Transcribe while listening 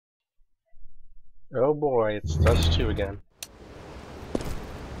Oh boy, it's Dust 2 again.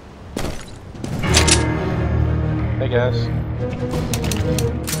 Hey guys.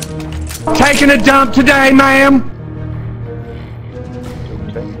 Taking a dump today, ma'am?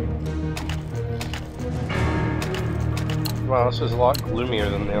 Okay. Wow, this is a lot gloomier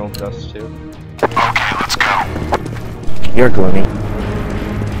than the old Dust 2. Okay, let's go. You're gloomy.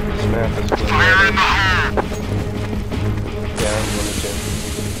 This map is gloomier. Yeah, I'm gloomy too.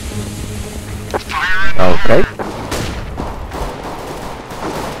 Okay.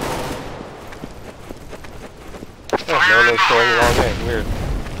 Oh, no one's going the wrong way. Weird.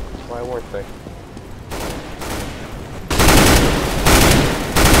 Why weren't they?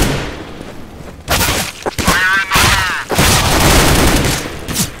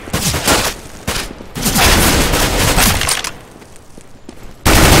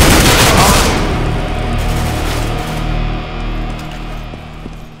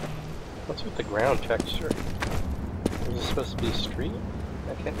 What's with the ground texture? Is this supposed to be a street?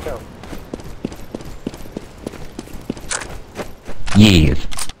 I can't tell. Yes.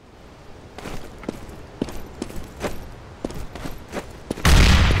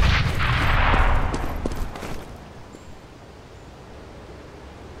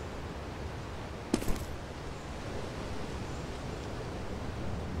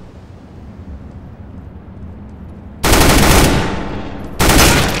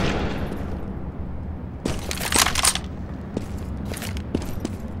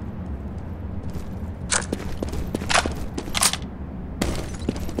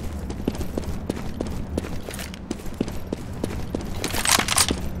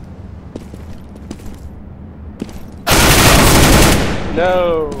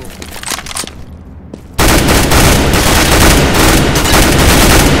 No! No!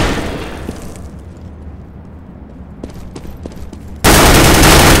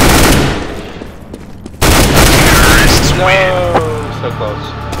 So close.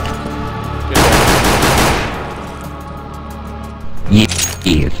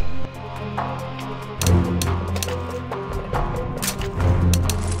 Yes.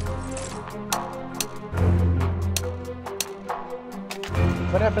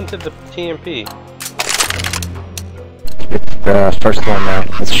 What happened to the TMP? It's the first one now.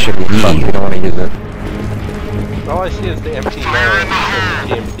 It's shitty as fuck. You don't want to use it. All I see is the empty barrel of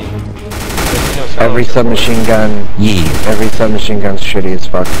the TMP. Every submachine gun, every submachine gun's shitty as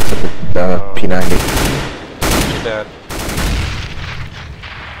fuck except the P90. Too bad.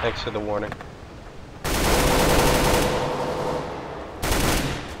 Thanks for the warning.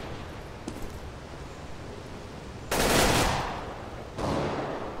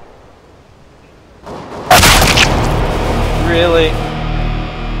 Really?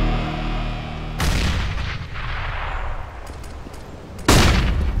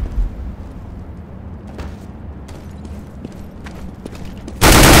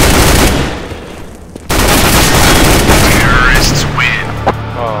 Terrorists win.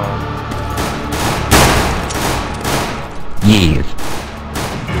 Oh. Yes.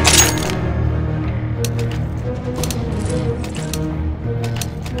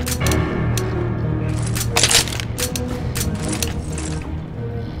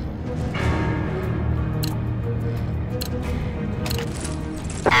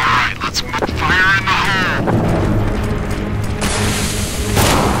 Alright, let's fire in the hole.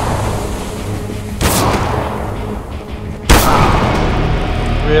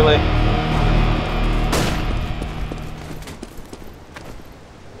 Really?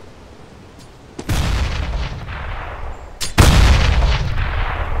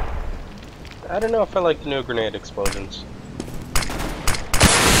 I don't know if I like the new grenade explosions.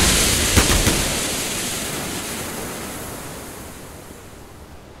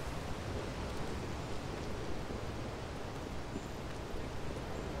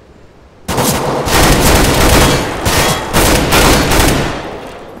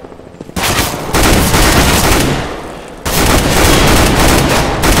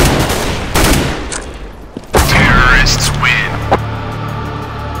 Terrorists win.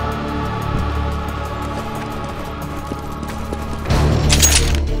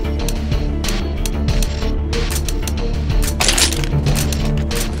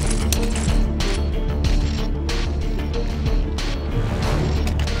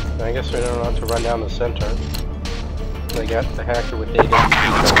 I guess we don't have to run down the center. They got the hacker with data. Okay,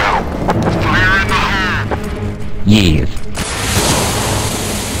 let's go. Fire in the hole. Yes.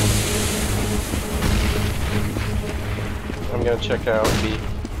 I'm gonna check out B.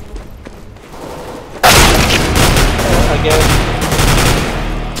 Again.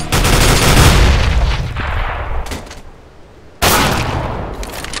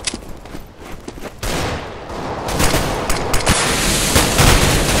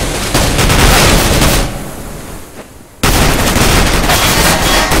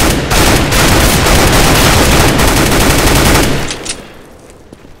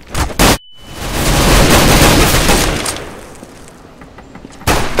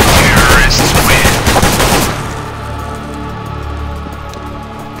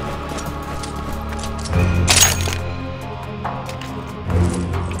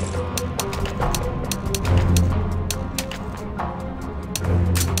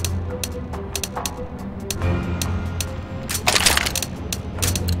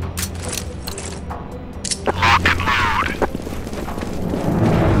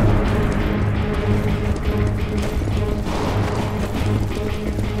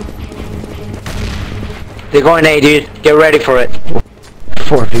 They're going A, dude. Get ready for it.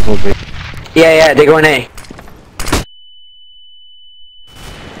 4 people B. Yeah, they're going A.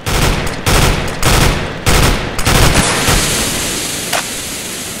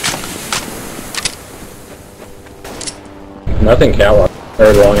 Nothing catwalk.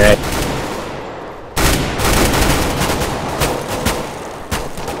 Third long A.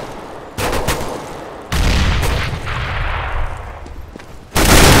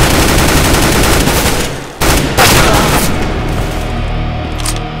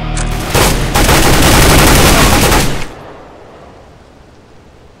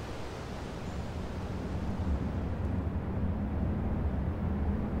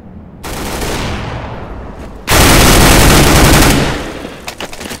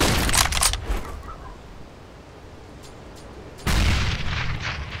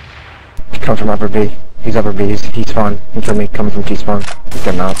 Coming from upper B. He's upper B. He's spawn. Look at me coming from T spawn. He's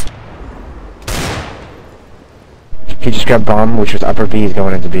getting out. He just grabbed bomb, which was upper B. He's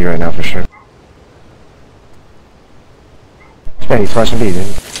going into B right now for sure. Yeah, he's flashing B, dude.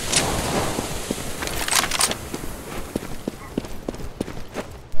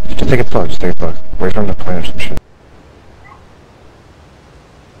 Just take it slow. Just take it slow. Wait for him to plant or some shit.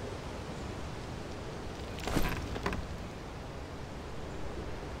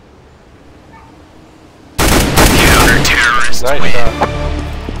 Nice shot.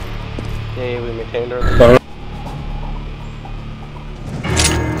 Yay, we maintained our lead.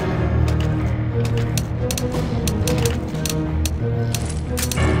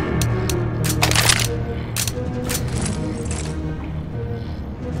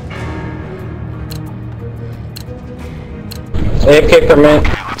 AFK per minute.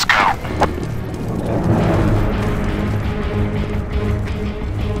 Let's go.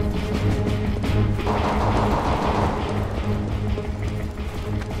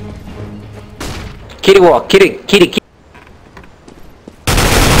 Kitty walk, kitty.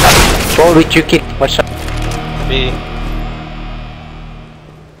 Roll with you, kitty. What's up? B.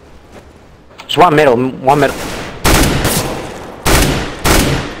 There's one middle. One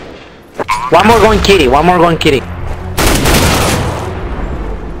more going kitty.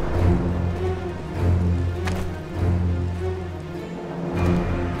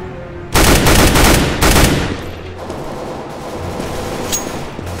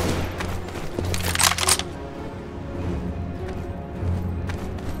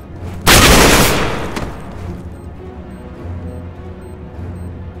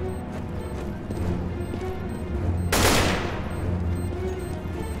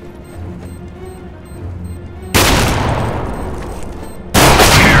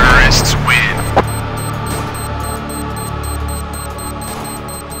 Terrorists win.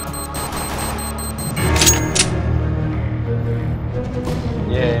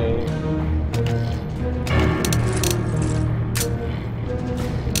 Yay.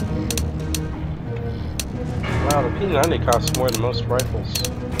 Wow, the P90 costs more than most rifles.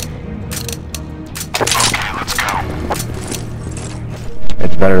 Okay, let's go.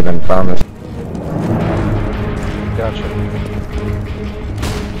 It's better than promised. Gotcha.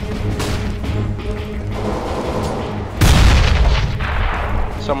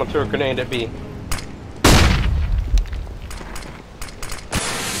 Someone threw a grenade at B.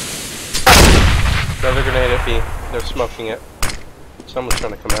 Another grenade at B. They're smoking it. Someone's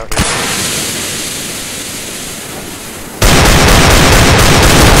trying to come out here.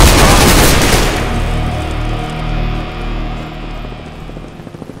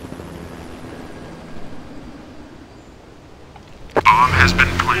 Bomb has been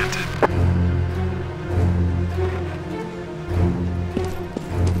planted.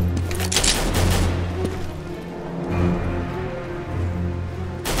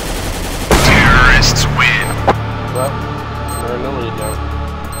 Terrorists win. Well, they're in the lead now.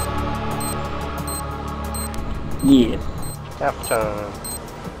 Yeah. Half time.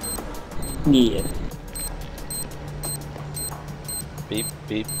 Yeah. Beep,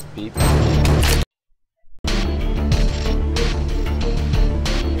 beep, beep.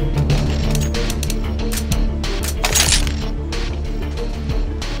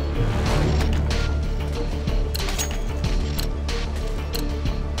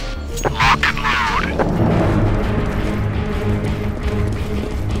 Lock and load.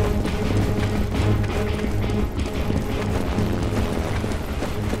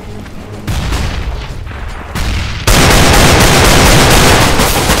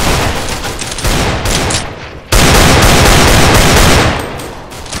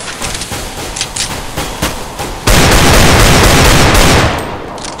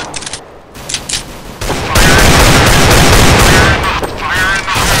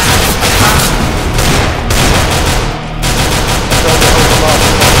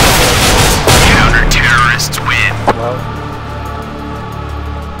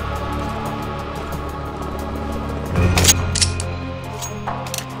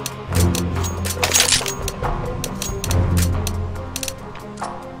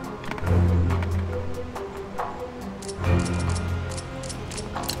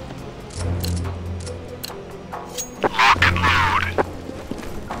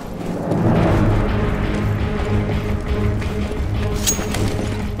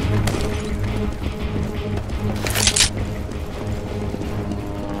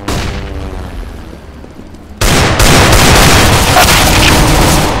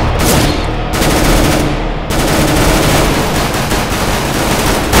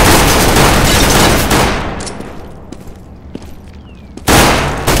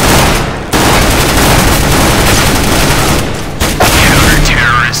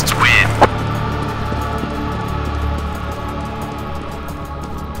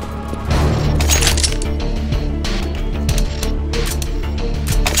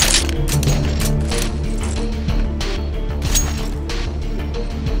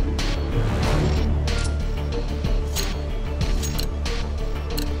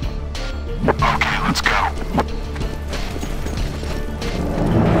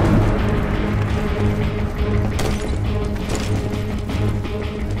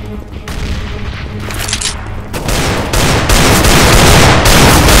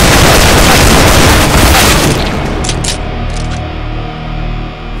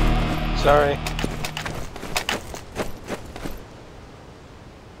 Sorry.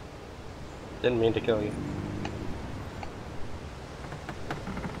 Didn't mean to kill you.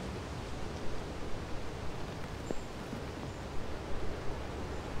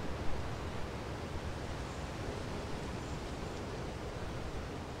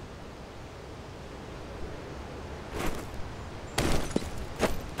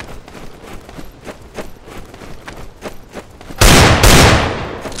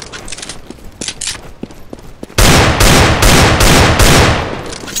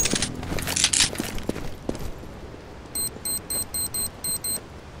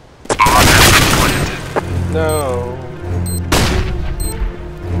 No.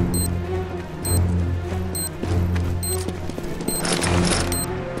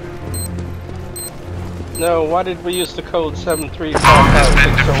 No, why did we use the code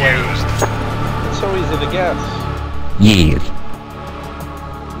 7355608? It's so easy to guess. Yes.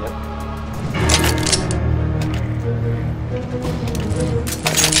 Yep.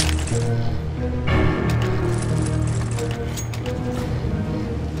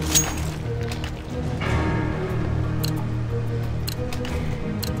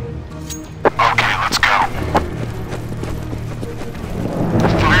 Okay, let's go.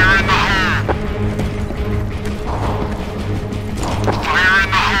 Fire in the hole. Fire in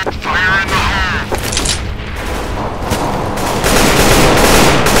the hole. Fire in the hole.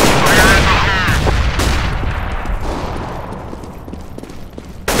 Fire in the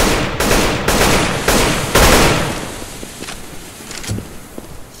hole.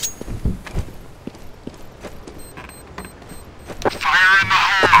 Fire in the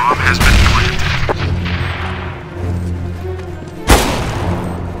hole. Bomb has been planted.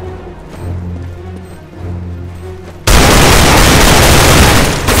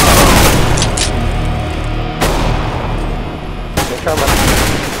 They're coming.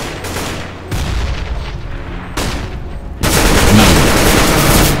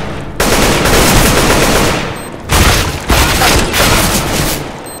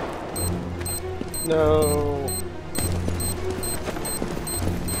 No.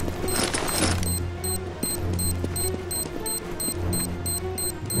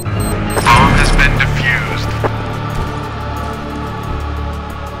 Bomb has been defused.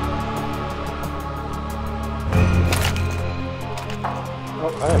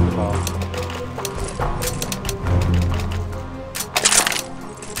 Oh, I have the bomb.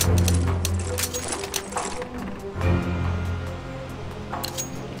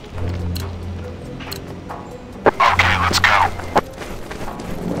 Okay, let's go.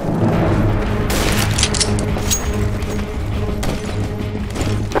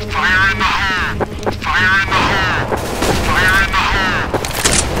 Fire in the hole. Fire in the hole. Fire in the hole.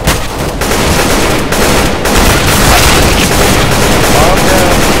 Bomb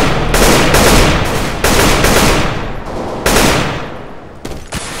down.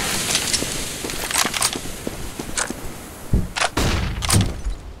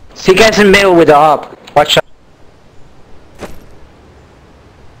 Cika's in middle with the up. Watch out.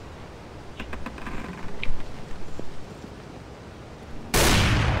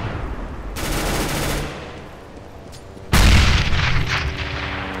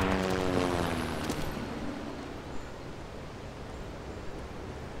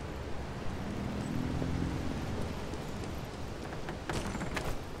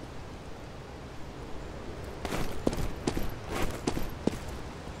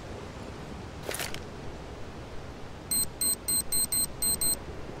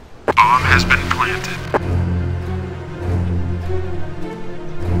 Bomb has been planted.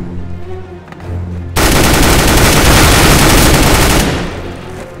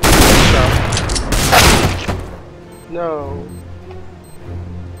 No.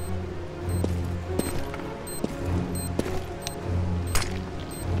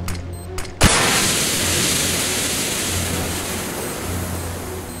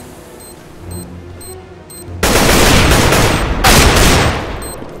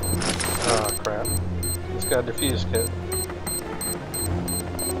 Oh crap. It's got a defuse kit.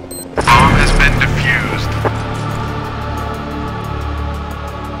 Bomb has been defused.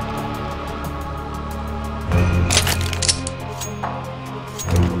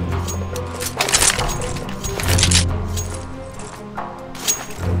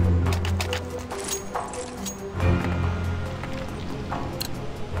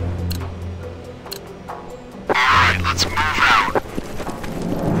 Alright, let's move out.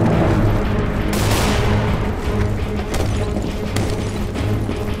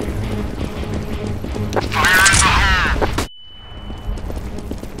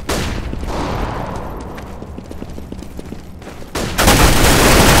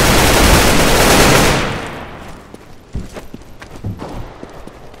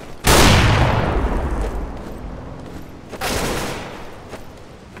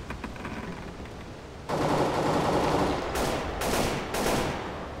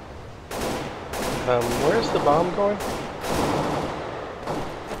 Where's the bomb going?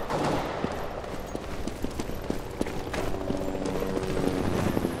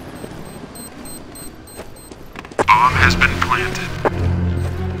 Bomb has been planted.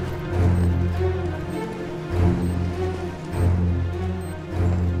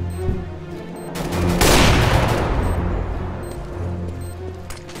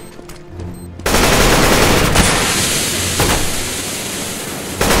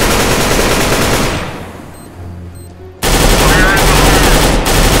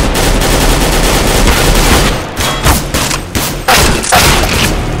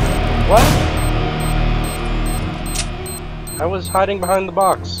 What? I was hiding behind the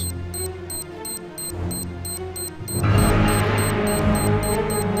box.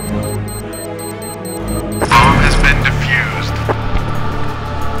 Bomb has been defused.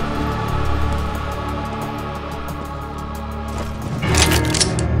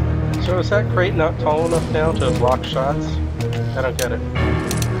 So is that crate not tall enough now to block shots? I don't get it.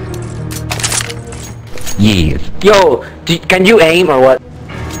 Yes. Yo, can you aim or what?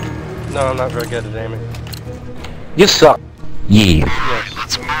 No, I'm not very good at aiming. You suck. Yes. Yes.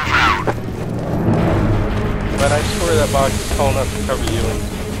 Let's move out. But I swear that box is tall enough to cover you and...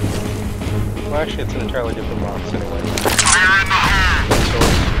 Well, actually, it's an entirely different box anyway. Fire in the hole. So,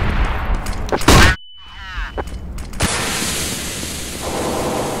 Fire.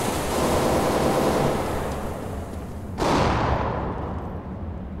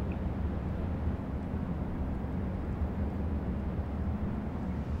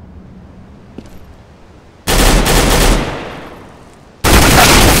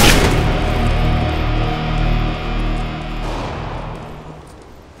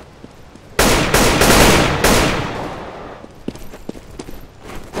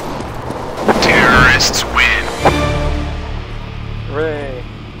 Terrorists win. hooray!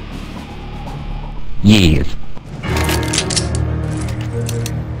 Yes.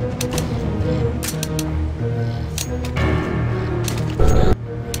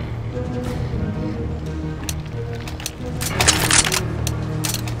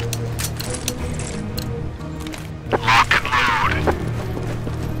 Lock and load.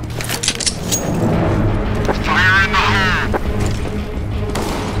 Fire in the hole.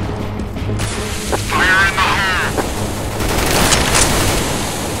 Fire in the hole.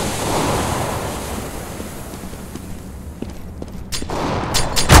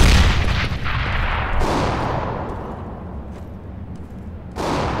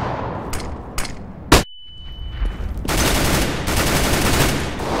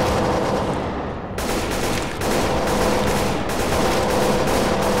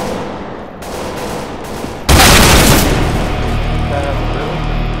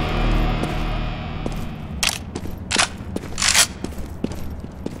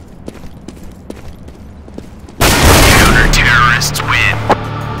 Counter-terrorists win.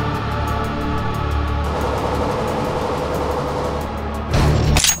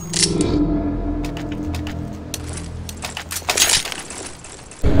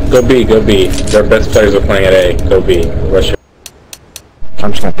 Go B, go B. Their best players are playing at A. Go B. Rush it.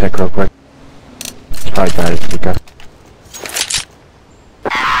 I'm just gonna pick real quick. It's probably better to cika.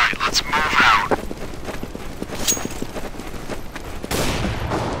 Alright, let's move out.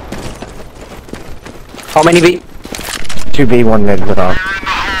 How many B? 2B, 1 mid with off. Fire in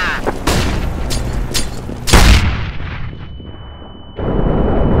the hole.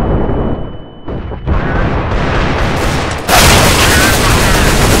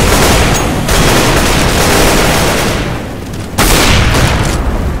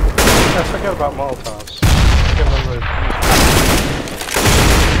 I forgot about Molotovs. I can't remember.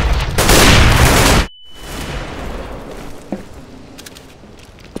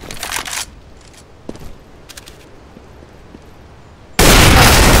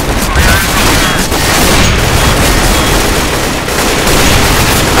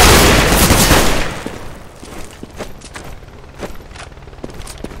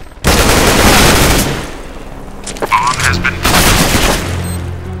 Bomb has been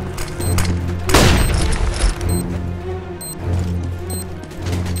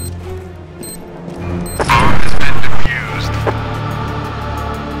Bomb has been defused.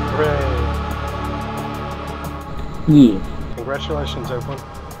 Hooray! Yeah. Congratulations, everyone.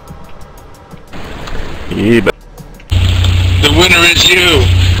 Yeah, but The winner is you!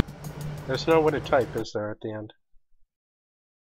 There's no way to type, is there, at the end?